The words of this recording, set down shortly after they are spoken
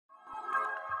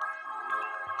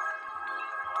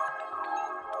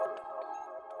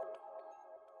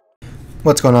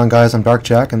What's going on, guys? I'm Dark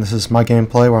Jack, and this is my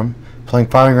gameplay where I'm playing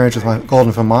firing range with my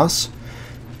golden FAMAS,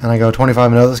 and I go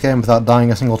 25-0 this game without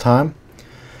dying a single time.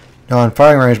 Now on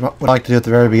firing range, what I like to do at the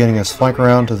very beginning is flank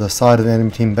around to the side of the enemy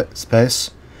team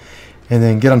space, and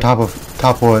then get on top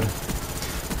wood.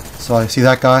 So I see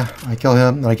that guy, I kill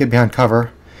him, then I get behind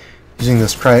cover using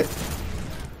this crate.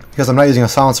 Because I'm not using a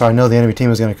silencer, I know the enemy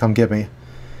team is going to come get me.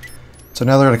 So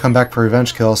now they're going to come back for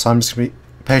revenge kills, so I'm just going to be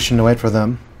patient and wait for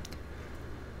them.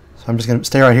 So I'm just going to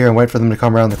stay right here and wait for them to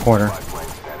come around the corner.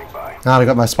 Now that I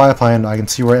got my spy plane, I can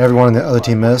see where everyone in the other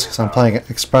team is, because I'm playing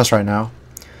Express right now.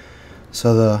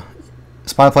 So the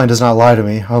spy plane does not lie to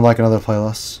me, unlike in other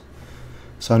playlists.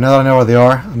 So now that I know where they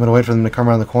are, I'm going to wait for them to come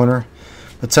around the corner.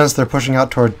 But since they're pushing out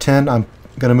toward 10, I'm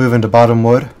going to move into bottom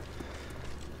wood.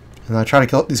 And I try to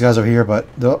kill these guys over here, but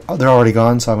they're already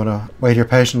gone, so I'm going to wait here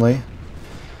patiently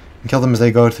and kill them as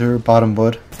they go through bottom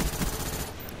wood.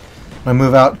 When I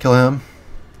move out, kill him.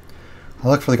 I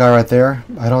look for the guy right there.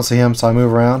 I don't see him, so I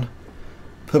move around.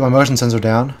 Put my motion sensor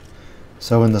down,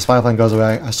 so when the spy plane goes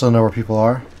away, I still know where people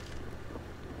are.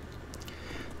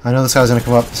 I know this guy's going to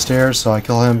come up the stairs, so I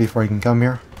kill him before he can come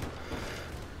here.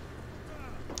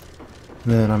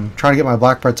 And then I'm trying to get my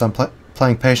blackbird, so I'm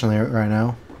playing patiently right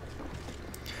now.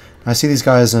 I see these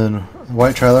guys in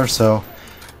white trailer, so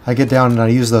I get down and I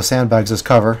use those sandbags as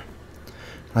cover.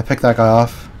 I pick that guy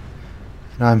off.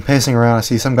 And I'm pacing around. I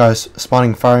see some guys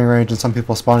spawning firing range and some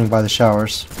people spawning by the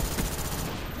showers.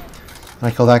 And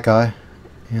I kill that guy.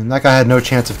 And that guy had no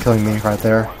chance of killing me right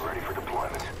there.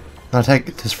 And I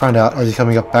take his friend out as he's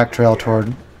coming up back trail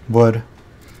toward wood.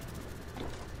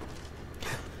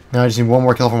 Now I just need one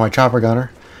more kill for my chopper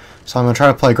gunner. So I'm going to try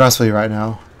to play aggressively right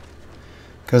now.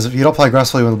 Because if you don't play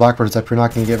aggressively when the blackbird is up, you're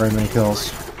not going to get very many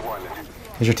kills.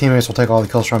 Because your teammates will take all the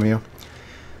kills from you.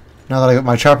 Now that I got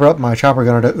my chopper up, my chopper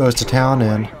gunner goes to town,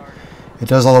 and it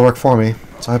does all the work for me.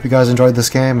 So I hope you guys enjoyed this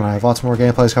game, and I have lots more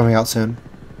gameplays coming out soon.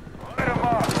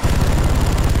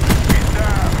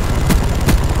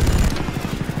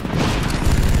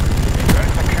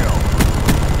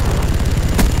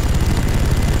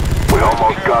 We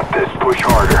almost got this. Push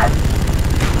harder.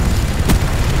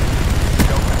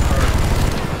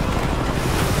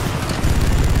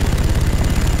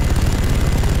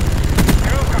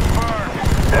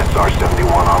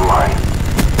 SR-71 online.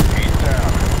 He's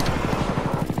down.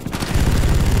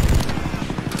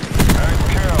 Nice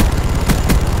kill.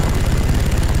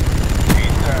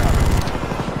 He's down.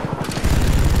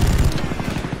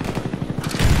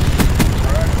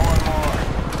 Track one more.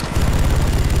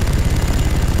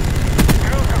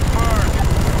 Kill confirmed.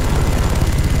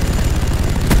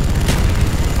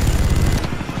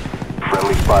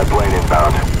 Friendly spy plane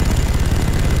inbound.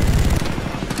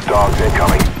 Dogs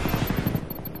incoming.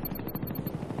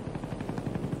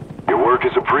 Your work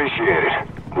is appreciated.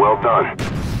 Well done.